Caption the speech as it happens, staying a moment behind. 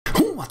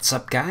What's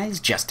up guys,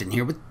 Justin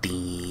here with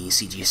the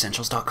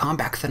CGEssentials.com,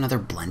 back with another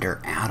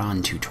Blender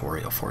add-on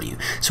tutorial for you.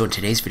 So in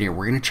today's video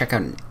we're going to check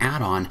out an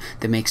add-on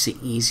that makes it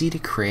easy to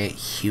create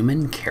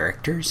human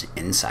characters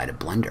inside of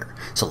Blender.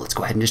 So let's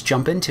go ahead and just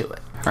jump into it.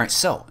 Alright,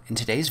 so in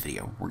today's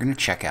video we're going to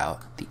check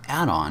out the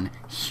add-on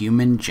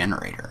Human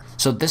Generator.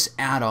 So this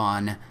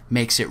add-on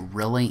makes it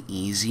really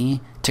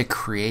easy to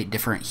create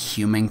different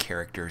human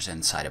characters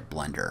inside of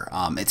Blender.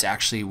 It's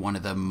actually one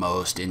of the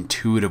most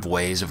intuitive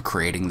ways of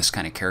creating this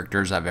kind of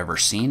characters I've ever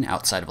seen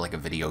outside of like a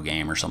video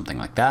game or something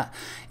like that.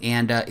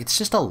 And it's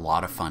just a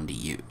lot of fun to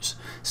use.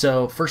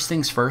 So first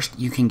things first,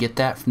 you can get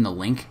that from the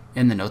link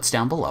in the notes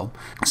down below.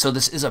 So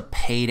this is a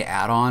paid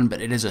add-on,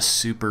 but it is a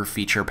super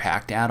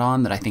feature-packed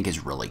add-on that I think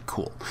is really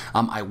cool.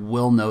 I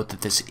will note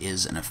that this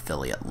is an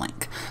affiliate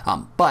link.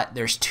 But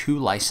there's two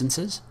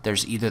licenses.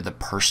 There's either the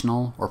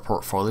personal or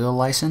portfolio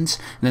license,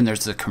 and then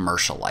there's the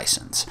commercial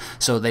license.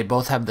 So they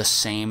both have the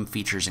same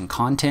features and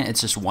content.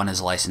 It's just one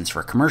is licensed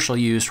for commercial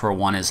use, where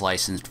one is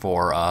licensed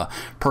for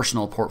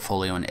personal,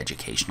 portfolio, and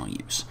educational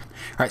use.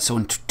 All right, so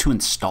to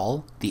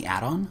install the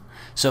add-on,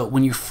 so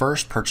when you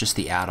first purchase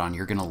the add-on,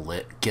 you're going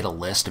to get a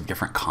list of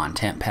different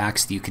content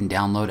packs that you can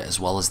download, as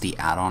well as the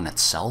add-on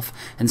itself.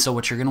 And so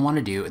what you're going to want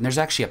to do, and there's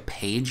actually a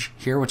page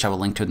here, which I will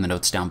link to in the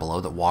notes down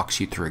below, that walks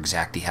you through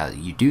exactly how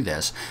you do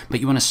this.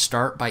 But you want to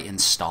start by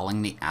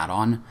installing the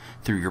add-on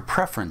through your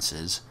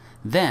preferences.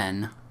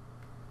 Then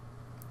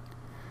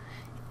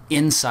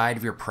inside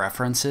of your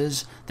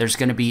preferences, there's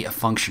going to be a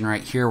function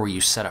right here where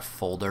you set a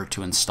folder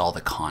to install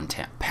the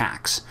content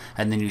packs,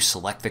 and then you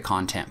select the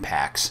content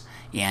packs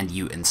and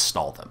you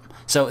install them.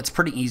 So it's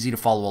pretty easy to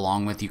follow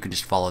along with. You can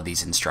just follow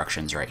these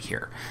instructions right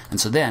here. And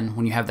so then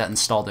when you have that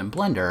installed in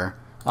Blender,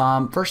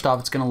 first off,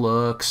 it's going to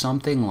look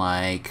something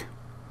like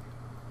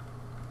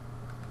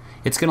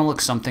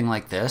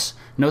this.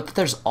 Note that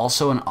there's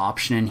also an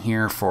option in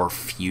here for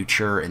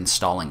future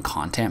installing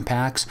content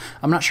packs.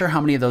 I'm not sure how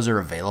many of those are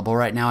available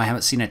right now. I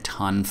haven't seen a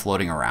ton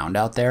floating around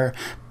out there,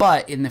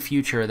 but in the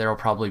future there will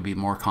probably be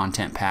more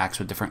content packs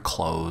with different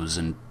clothes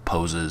and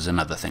poses and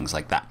other things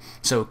like that.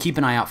 So keep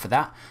an eye out for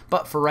that.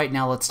 But for right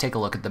now, let's take a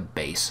look at the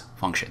base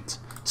functions.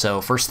 So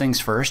first things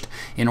first,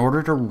 in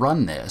order to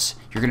run this,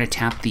 you're going to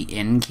tap the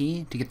N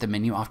key to get the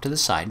menu off to the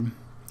side.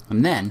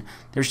 And then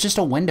there's just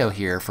a window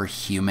here for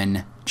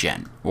Human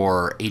Gen,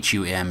 or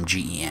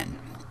HUMGEN.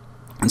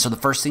 And so the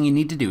first thing you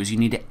need to do is you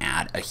need to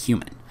add a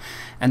human.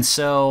 And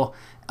so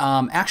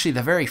actually,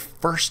 the very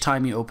first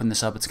time you open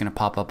this up, it's going to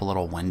pop up a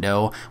little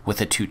window with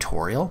a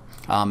tutorial.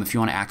 If you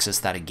want to access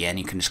that again,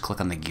 you can just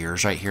click on the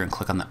gears right here and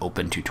click on the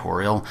Open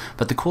Tutorial.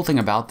 But the cool thing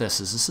about this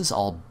is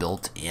all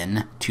built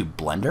in to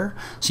Blender,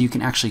 so you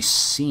can actually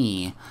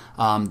see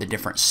the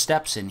different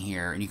steps in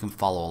here and you can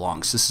follow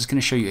along. So this is going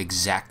to show you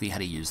exactly how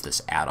to use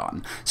this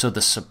add-on. So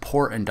the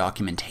support and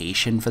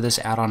documentation for this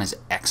add-on is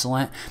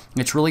excellent.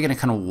 It's really going to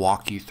kind of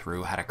walk you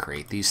through how to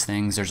create these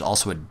things. There's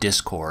also a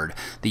Discord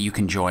that you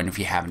can join if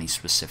you have any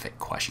specific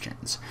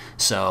questions.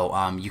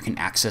 So you can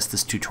access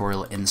this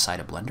tutorial inside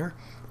of Blender.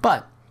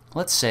 But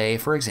let's say,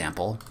 for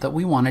example, that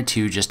we wanted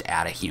to just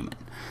add a human.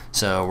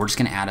 So we're just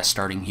going to add a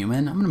starting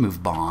human. I'm going to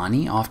move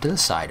Bonnie off to the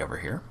side over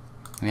here,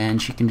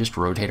 and she can just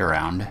rotate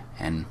around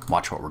and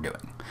watch what we're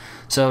doing.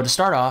 So to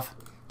start off,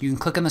 you can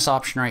click on this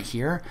option right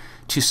here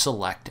to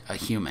select a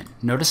human.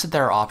 Notice that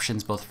there are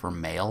options both for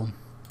male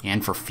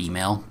and for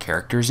female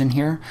characters in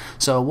here.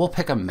 So we'll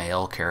pick a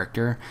male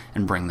character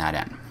and bring that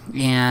in.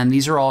 And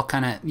these are all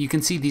kind of, you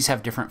can see these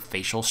have different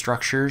facial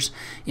structures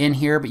in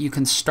here, but you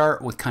can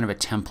start with kind of a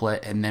template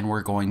and then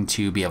we're going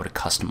to be able to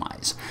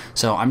customize.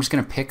 So I'm just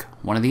going to pick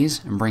one of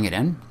these and bring it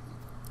in.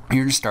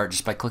 You're going to start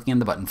just by clicking on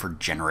the button for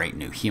Generate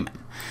New Human.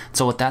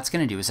 So what that's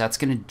going to do is that's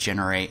going to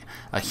generate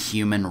a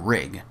human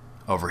rig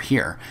over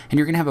here, and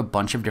you're going to have a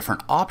bunch of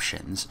different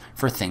options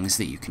for things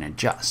that you can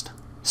adjust.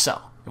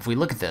 So if we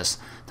look at this,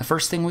 the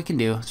first thing we can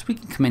do is we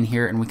can come in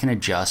here and we can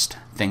adjust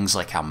things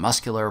like how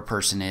muscular a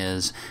person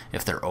is,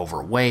 if they're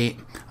overweight,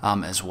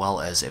 as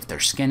well as if they're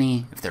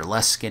skinny, if they're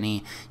less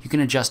skinny. You can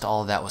adjust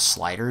all of that with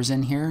sliders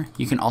in here.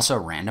 You can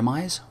also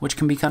randomize, which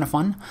can be kind of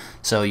fun.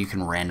 So you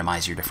can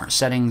randomize your different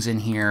settings in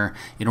here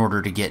in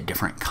order to get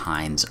different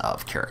kinds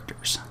of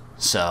characters.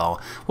 So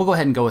we'll go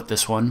ahead and go with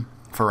this one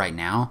for right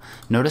now.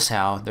 Notice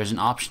how there's an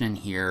option in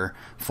here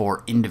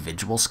for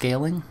individual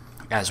scaling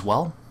as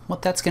well.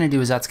 What that's going to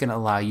do is that's going to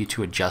allow you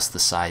to adjust the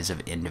size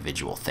of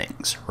individual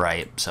things,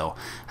 right? So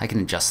I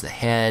can adjust the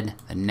head,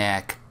 the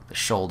neck, the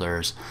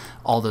shoulders,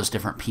 all those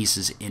different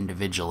pieces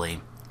individually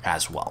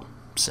as well.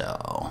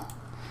 So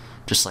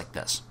just like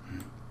this.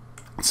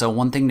 So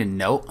one thing to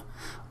note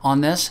on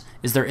this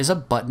is there is a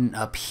button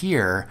up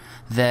here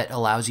that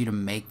allows you to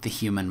make the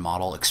human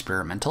model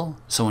experimental.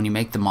 So when you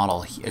make the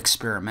model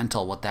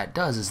experimental, what that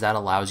does is that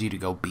allows you to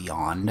go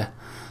beyond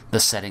the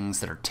settings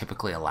that are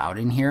typically allowed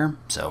in here.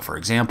 So for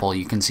example,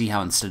 you can see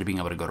how instead of being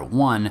able to go to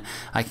 1,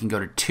 I can go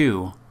to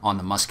 2 on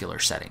the muscular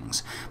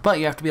settings. But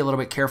you have to be a little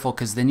bit careful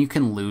because then you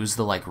can lose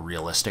the like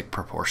realistic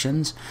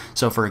proportions.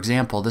 So for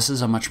example, this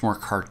is a much more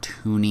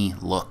cartoony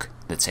look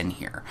that's in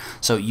here.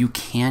 So you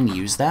can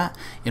use that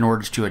in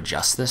order to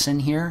adjust this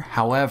in here.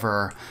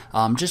 However,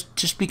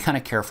 just be kind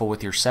of careful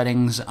with your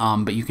settings,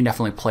 but you can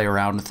definitely play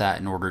around with that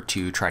in order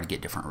to try to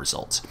get different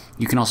results.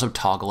 You can also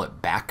toggle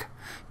it back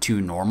to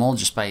normal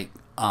just by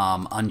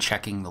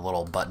unchecking the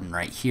little button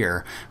right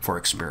here for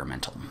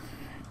experimental.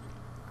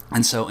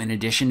 And so in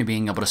addition to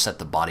being able to set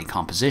the body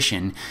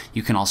composition,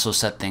 you can also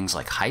set things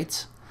like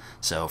heights.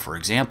 So for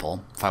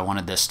example, if I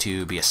wanted this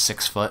to be a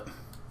 6-foot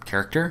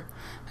character,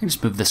 I can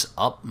just move this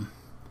up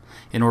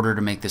in order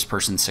to make this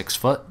person 6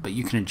 foot, but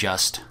you can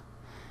adjust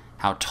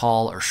how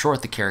tall or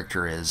short the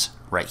character is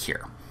right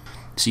here.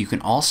 So you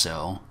can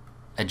also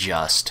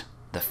adjust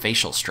the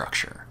facial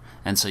structure.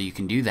 And so you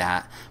can do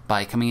that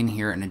by coming in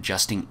here and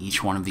adjusting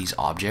each one of these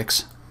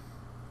objects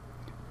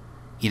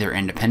either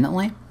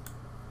independently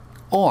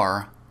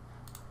or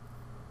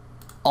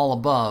all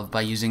above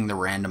by using the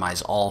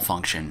randomize all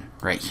function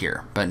right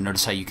here. But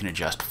notice how you can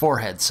adjust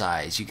forehead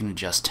size, you can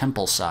adjust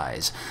temple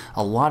size,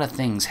 a lot of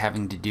things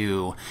having to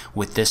do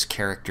with this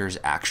character's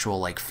actual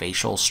like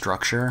facial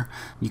structure.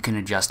 You can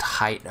adjust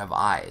height of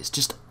eyes,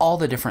 just all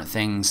the different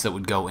things that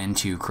would go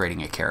into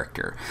creating a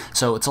character.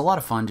 So it's a lot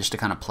of fun just to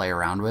kind of play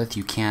around with.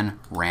 You can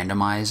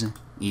randomize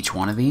each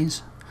one of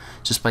these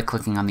just by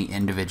clicking on the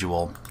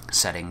individual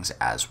settings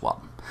as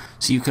well.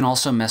 So you can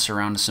also mess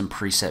around with some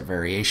preset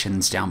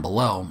variations down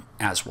below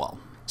as well.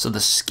 So the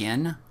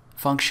skin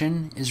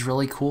function is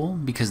really cool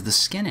because the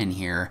skin in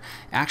here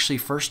actually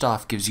first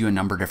off gives you a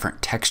number of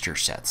different texture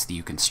sets that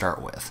you can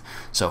start with.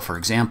 So for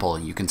example,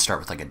 you can start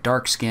with like a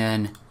dark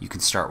skin, you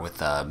can start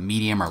with a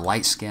medium or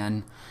light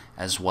skin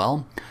as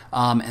well.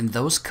 And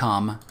those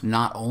come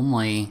not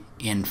only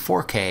in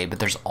 4K, but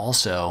there's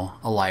also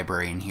a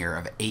library in here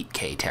of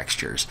 8K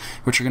textures,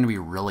 which are going to be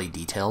really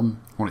detailed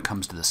when it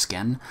comes to the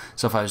skin.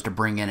 So if I was to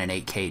bring in an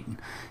 8K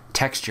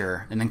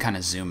texture and then kind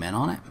of zoom in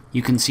on it,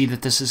 you can see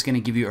that this is going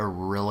to give you a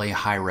really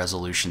high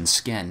resolution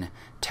skin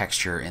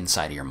texture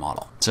inside of your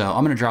model. So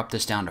I'm going to drop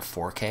this down to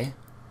 4K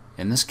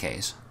in this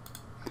case,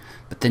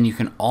 but then you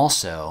can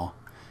also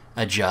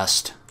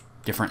adjust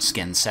different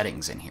skin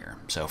settings in here.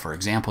 So for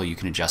example, you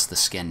can adjust the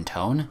skin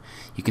tone.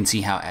 You can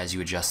see how as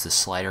you adjust this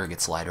slider, it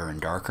gets lighter and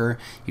darker.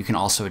 You can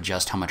also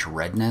adjust how much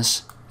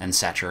redness and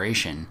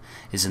saturation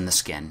is in the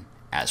skin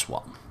as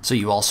well. So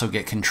you also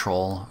get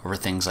control over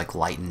things like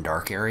light and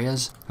dark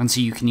areas. And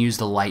so you can use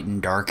the light and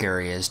dark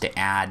areas to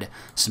add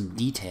some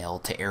detail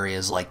to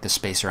areas like the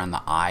space around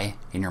the eye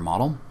in your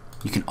model.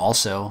 You can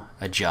also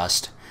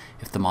adjust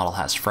if the model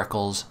has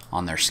freckles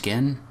on their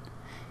skin,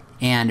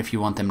 and if you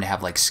want them to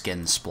have like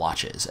skin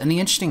splotches. And the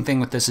interesting thing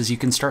with this is you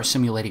can start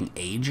simulating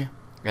age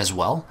as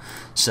well.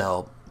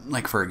 So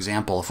like for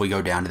example, if we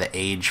go down to the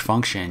age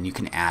function, you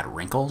can add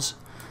wrinkles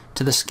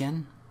to the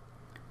skin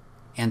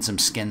and some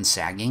skin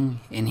sagging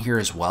in here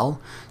as well.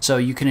 So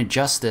you can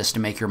adjust this to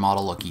make your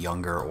model look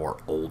younger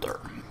or older.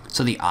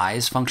 So the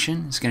eyes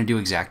function is going to do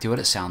exactly what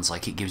it sounds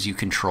like. It gives you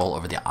control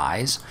over the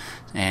eyes,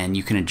 and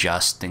you can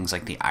adjust things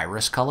like the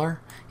iris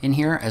color in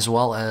here, as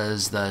well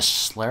as the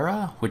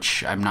sclera,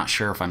 which I'm not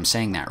sure if I'm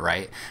saying that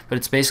right, but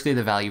it's basically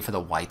the value for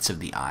the whites of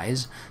the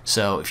eyes.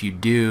 So if you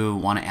do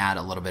want to add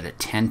a little bit of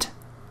tint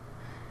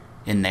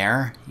in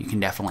there, you can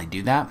definitely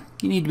do that.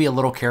 You need to be a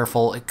little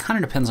careful. It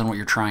kind of depends on what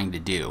you're trying to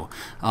do.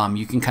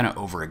 You can kind of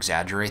over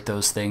exaggerate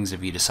those things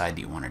if you decide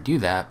that you want to do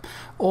that,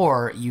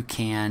 or you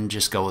can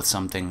just go with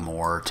something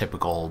more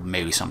typical,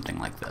 maybe something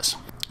like this.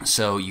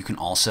 So you can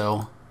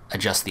also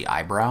adjust the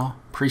eyebrow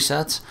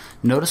presets.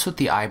 Notice with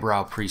the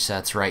eyebrow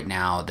presets right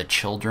now, the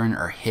children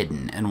are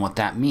hidden, and what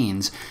that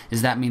means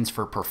is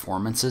for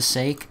performance's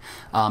sake,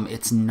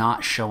 it's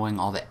not showing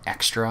all the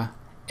extra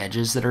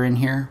edges that are in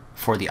here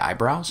for the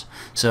eyebrows.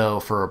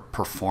 So for a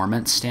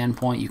performance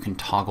standpoint, you can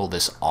toggle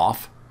this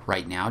off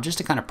right now just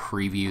to kind of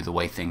preview the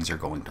way things are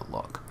going to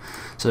look.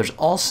 So there's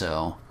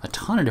also a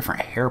ton of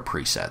different hair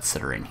presets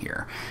that are in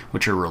here,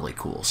 which are really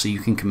cool. So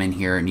you can come in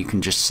here and you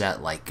can just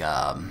set like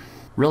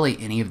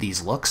really any of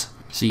these looks.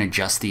 So you can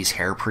adjust these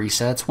hair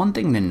presets. One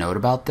thing to note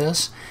about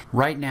this,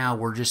 right now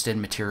we're just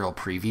in material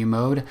preview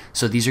mode,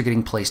 so these are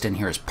getting placed in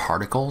here as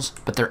particles,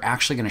 but they're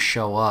actually going to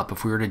show up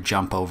if we were to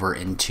jump over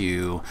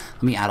into,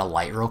 let me add a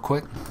light real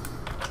quick.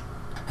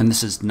 And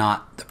this is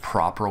not the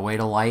proper way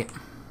to light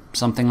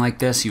something like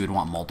this. You would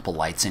want multiple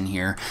lights in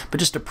here, but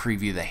just to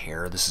preview the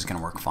hair, this is going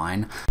to work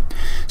fine.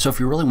 So if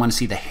you really want to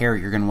see the hair,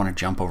 you're going to want to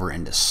jump over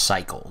into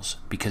cycles,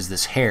 because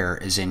this hair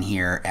is in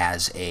here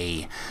as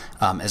a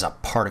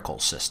particle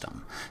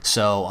system.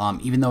 So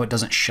even though it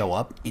doesn't show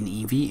up in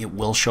Eevee, it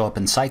will show up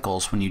in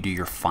cycles when you do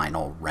your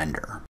final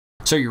render.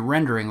 So your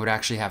rendering would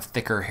actually have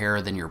thicker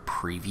hair than your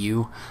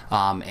preview,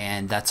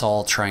 and that's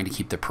all trying to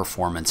keep the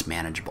performance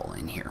manageable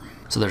in here.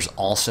 So there's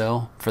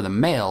also, for the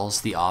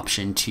males, the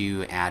option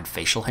to add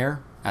facial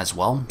hair as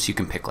well. So you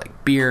can pick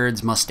like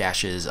beards,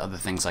 mustaches, other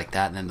things like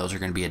that, and then those are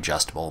going to be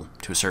adjustable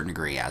to a certain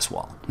degree as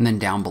well. And then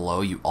down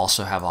below, you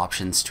also have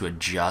options to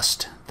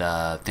adjust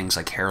the things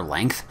like hair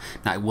length.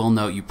 Now I will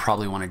note you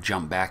probably want to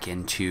jump back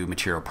into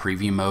material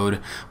preview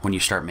mode when you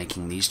start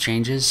making these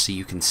changes so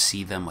you can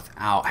see them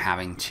without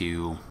having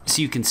to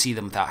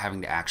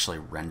actually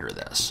render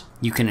this.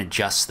 You can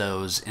adjust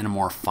those in a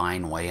more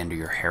fine way under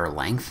your hair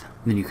length.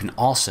 And then you can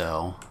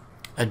also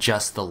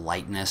adjust the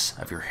lightness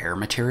of your hair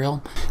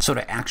material. So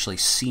to actually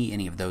see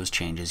any of those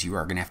changes, you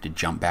are going to have to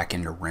jump back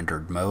into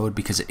rendered mode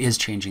because it is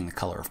changing the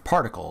color of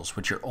particles,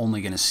 which you're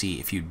only going to see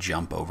if you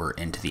jump over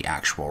into the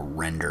actual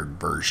rendered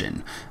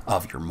version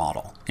of your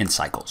model in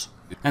Cycles.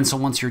 And so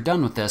once you're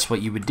done with this,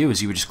 what you would do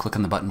is you would just click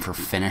on the button for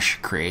Finish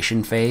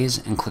Creation Phase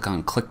and click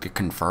on Click to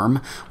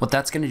Confirm. What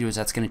that's going to do is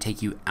that's going to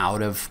take you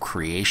out of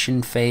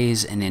creation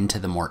phase and into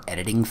the more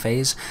editing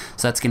phase.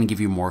 So that's going to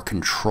give you more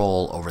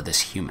control over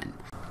this human.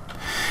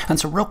 And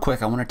so real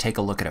quick, I want to take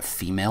a look at a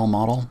female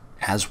model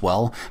as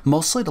well,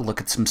 mostly to look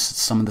at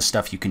some of the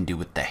stuff you can do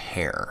with the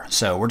hair.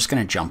 So we're just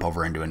going to jump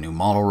over into a new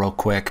model real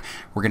quick.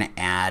 We're going to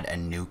add a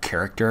new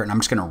character, and I'm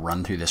just going to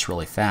run through this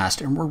really fast,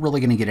 and we're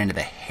really going to get into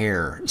the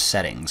hair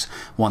settings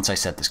once I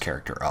set this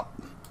character up.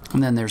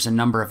 And then there's a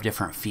number of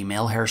different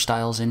female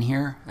hairstyles in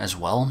here as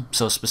well.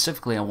 So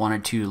specifically, I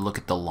wanted to look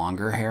at the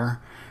longer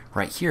hair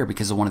right here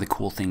because of one of the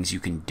cool things you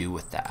can do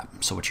with that.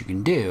 So what you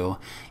can do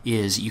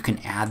is you can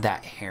add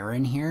that hair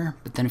in here,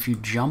 but then if you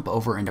jump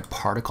over into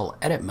particle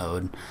edit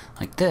mode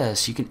like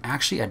this, you can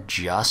actually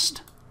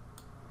adjust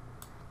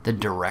the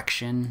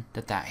direction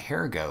that that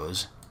hair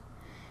goes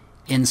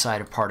inside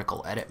of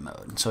particle edit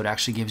mode. So it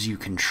actually gives you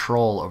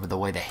control over the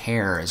way the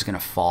hair is going to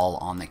fall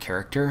on the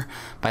character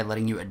by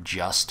letting you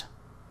adjust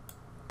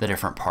the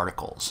different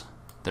particles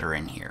that are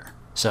in here.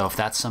 So if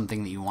that's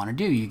something that you want to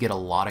do, you get a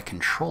lot of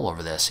control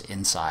over this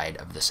inside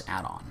of this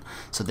add-on.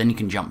 So then you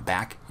can jump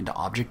back into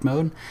object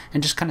mode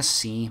and just kind of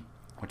see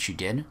what you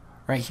did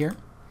right here.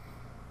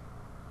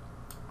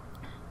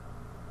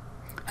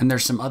 And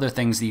there's some other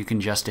things that you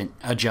can just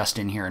adjust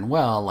in here and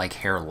well, like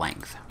hair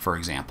length, for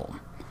example.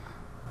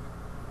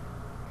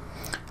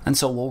 And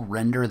so we'll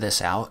render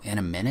this out in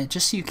a minute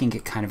just so you can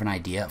get kind of an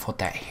idea of what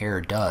that hair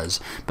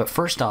does. But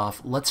first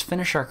off, let's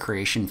finish our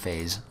creation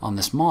phase on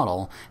this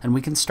model and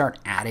we can start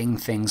adding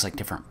things like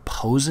different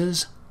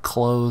poses,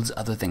 clothes,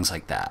 other things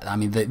like that. I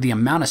mean, the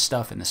amount of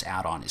stuff in this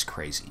add-on is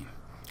crazy.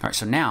 All right,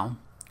 so now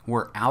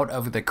we're out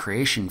of the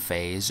creation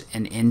phase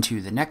and into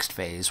the next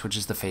phase, which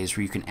is the phase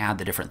where you can add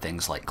the different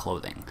things like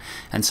clothing.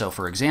 And so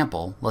for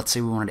example, let's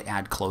say we wanted to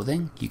add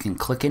clothing. You can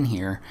click in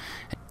here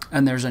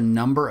and there's a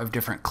number of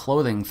different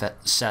clothing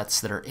sets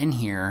that are in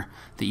here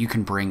that you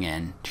can bring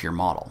in to your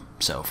model.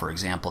 So for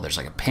example, there's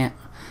like a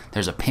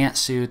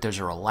pantsuit, there's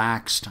a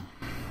relaxed,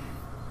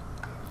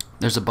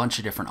 there's a bunch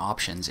of different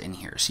options in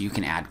here. So you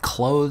can add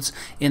clothes.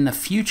 In the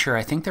future,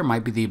 I think there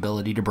might be the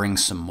ability to bring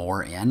some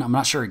more in. I'm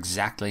not sure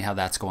exactly how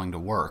that's going to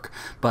work,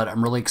 but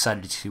I'm really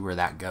excited to see where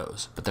that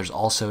goes. But there's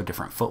also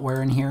different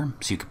footwear in here.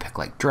 So you could pick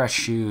like dress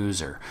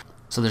shoes or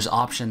so there's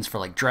options for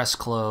like dress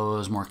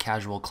clothes, more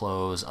casual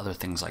clothes, other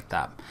things like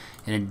that.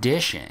 In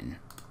addition,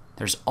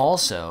 there's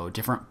also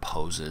different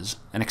poses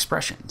and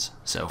expressions.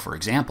 So for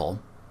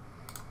example,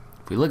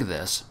 if we look at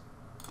this,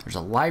 there's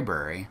a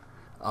library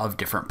of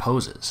different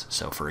poses.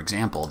 So for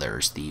example,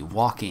 there's the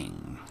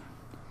walking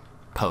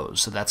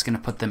pose. So that's going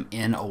to put them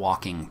in a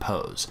walking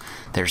pose.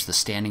 There's the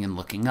standing and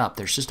looking up.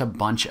 There's just a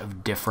bunch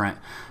of different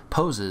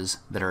poses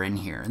that are in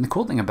here. And the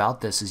cool thing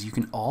about this is you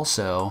can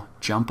also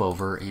jump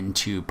over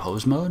into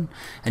pose mode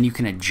and you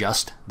can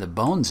adjust the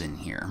bones in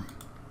here.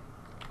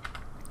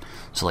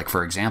 So like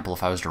for example,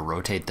 if I was to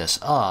rotate this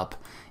up,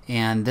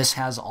 and this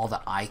has all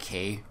the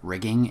IK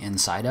rigging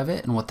inside of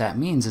it, and what that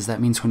means is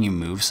when you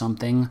move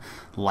something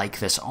like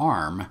this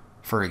arm,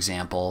 for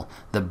example,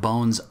 the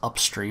bones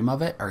upstream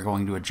of it are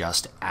going to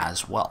adjust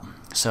as well.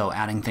 So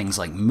adding things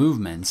like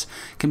movements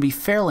can be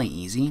fairly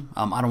easy.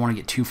 I don't want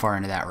to get too far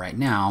into that right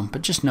now,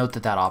 but just note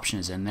that that option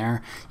is in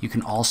there. You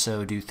can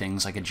also do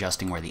things like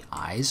adjusting where the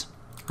eyes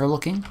are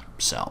looking.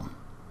 So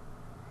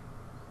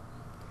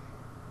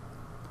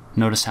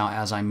notice how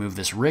as I move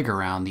this rig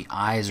around, the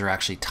eyes are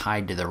actually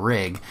tied to the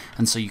rig,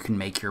 and so you can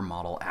make your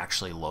model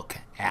actually look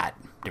at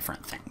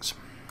different things.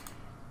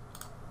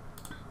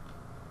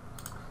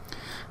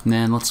 And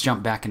then let's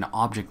jump back into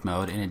object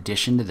mode. In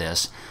addition to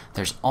this,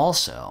 there's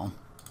also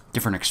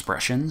different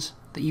expressions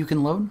that you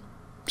can load.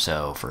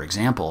 So for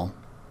example,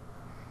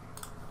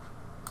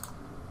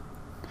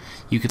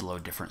 you could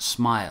load different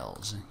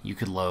smiles. You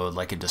could load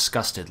like a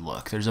disgusted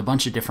look. There's a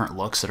bunch of different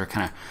looks that are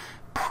kind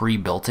of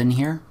pre-built in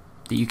here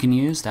that you can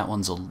use. That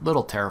one's a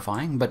little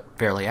terrifying, but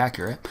fairly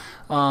accurate.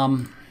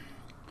 And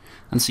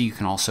so you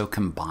can also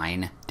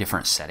combine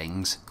different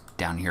settings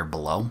down here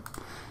below.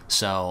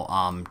 So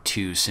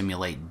to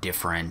simulate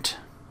different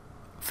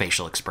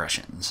facial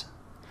expressions.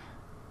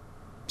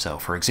 So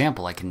for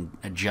example, I can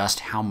adjust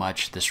how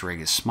much this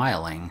rig is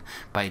smiling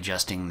by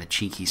adjusting the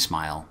cheeky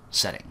smile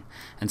setting.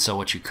 And so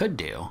what you could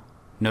do,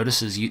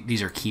 notice is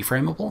these are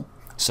keyframeable.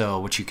 So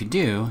what you could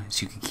do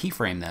is you could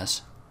keyframe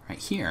this right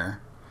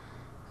here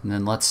and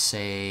then let's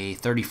say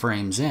 30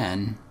 frames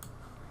in,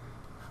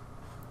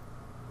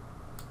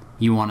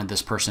 you wanted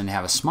this person to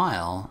have a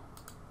smile,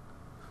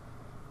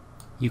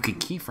 you could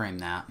keyframe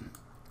that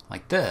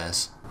like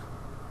this,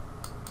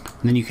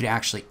 and then you could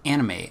actually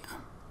animate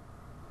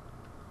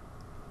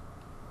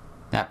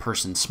that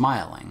person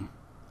smiling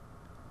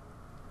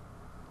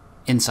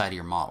inside of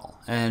your model.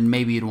 And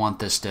maybe you'd want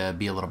this to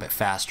be a little bit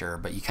faster,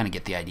 but you kind of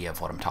get the idea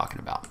of what I'm talking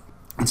about.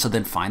 And so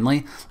then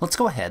finally, let's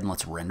go ahead and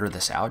let's render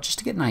this out just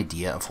to get an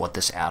idea of what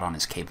this add-on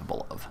is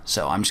capable of.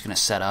 So I'm just going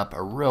to set up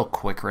a real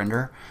quick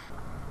render,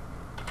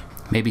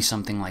 maybe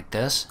something like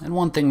this. And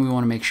one thing we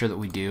want to make sure that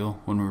we do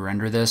when we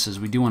render this is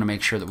we do want to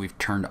make sure that we've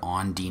turned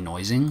on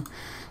denoising.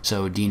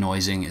 So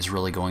denoising is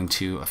really going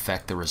to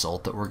affect the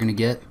result that we're going to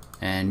get.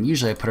 And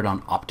usually I put it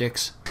on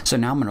optics. So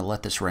now I'm going to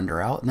let this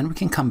render out, and then we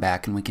can come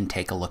back and we can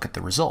take a look at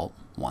the result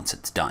once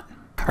it's done.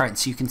 All right,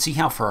 so you can see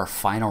how for our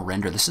final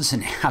render, this is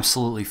an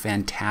absolutely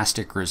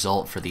fantastic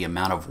result for the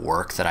amount of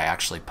work that I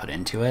actually put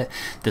into it.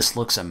 This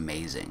looks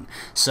amazing.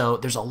 So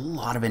there's a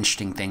lot of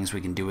interesting things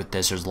we can do with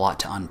this. There's a lot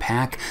to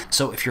unpack.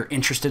 So if you're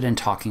interested in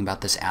talking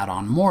about this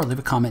add-on more, leave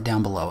a comment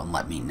down below and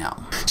let me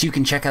know. So you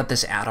can check out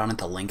this add-on at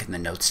the link in the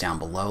notes down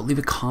below. Leave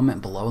a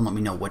comment below and let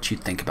me know what you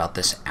think about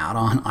this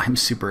add-on. I'm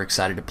super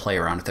excited to play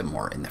around with it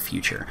more in the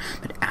future.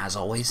 But as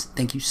always,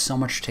 thank you so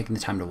much for taking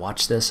the time to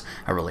watch this.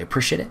 I really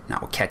appreciate it, and I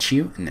will catch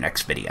you in the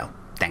next video.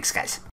 Thanks, guys.